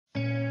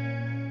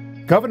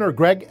Governor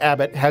Greg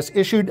Abbott has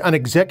issued an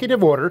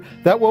executive order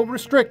that will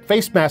restrict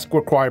face mask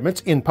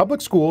requirements in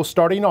public schools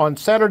starting on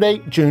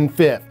Saturday, June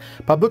 5th.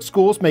 Public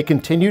schools may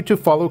continue to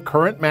follow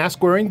current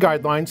mask-wearing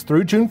guidelines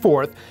through June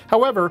 4th.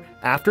 However,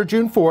 after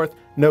June 4th,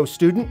 no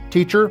student,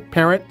 teacher,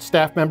 parent,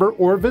 staff member,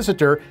 or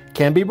visitor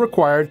can be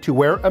required to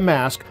wear a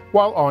mask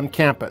while on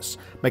campus.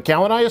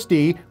 McAllen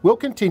ISD will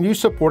continue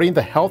supporting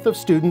the health of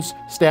students,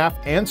 staff,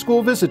 and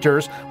school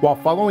visitors while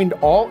following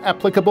all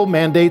applicable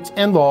mandates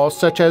and laws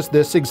such as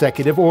this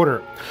executive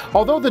order.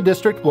 Although the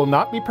district will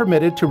not be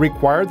permitted to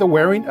require the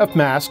wearing of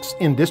masks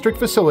in district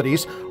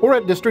facilities or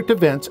at district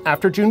events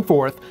after June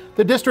 4th,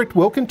 the district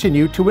will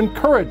continue to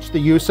encourage the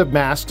use of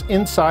masks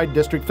inside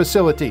district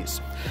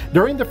facilities.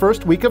 During the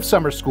first week of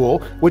summer school,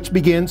 which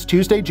begins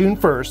Tuesday, June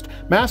 1st,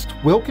 masks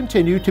will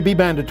continue to be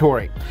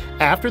mandatory.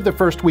 After the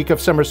first week of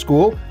summer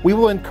school, we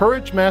will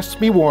encourage masks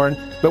be worn,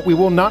 but we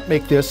will not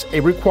make this a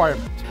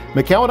requirement.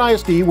 McAllen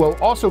ISD will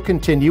also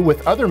continue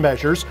with other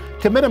measures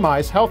to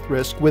minimize health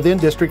risk within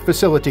district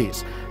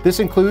facilities. This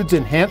includes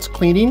enhanced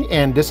cleaning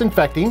and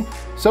disinfecting,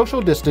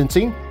 social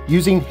distancing,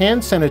 using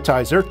hand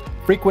sanitizer,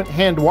 frequent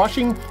hand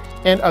washing,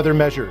 and other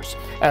measures.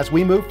 As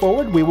we move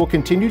forward, we will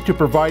continue to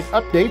provide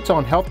updates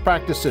on health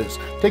practices.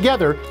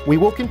 Together, we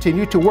will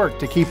continue to work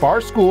to keep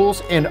our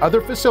schools and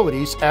other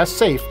facilities as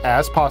safe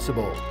as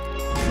possible.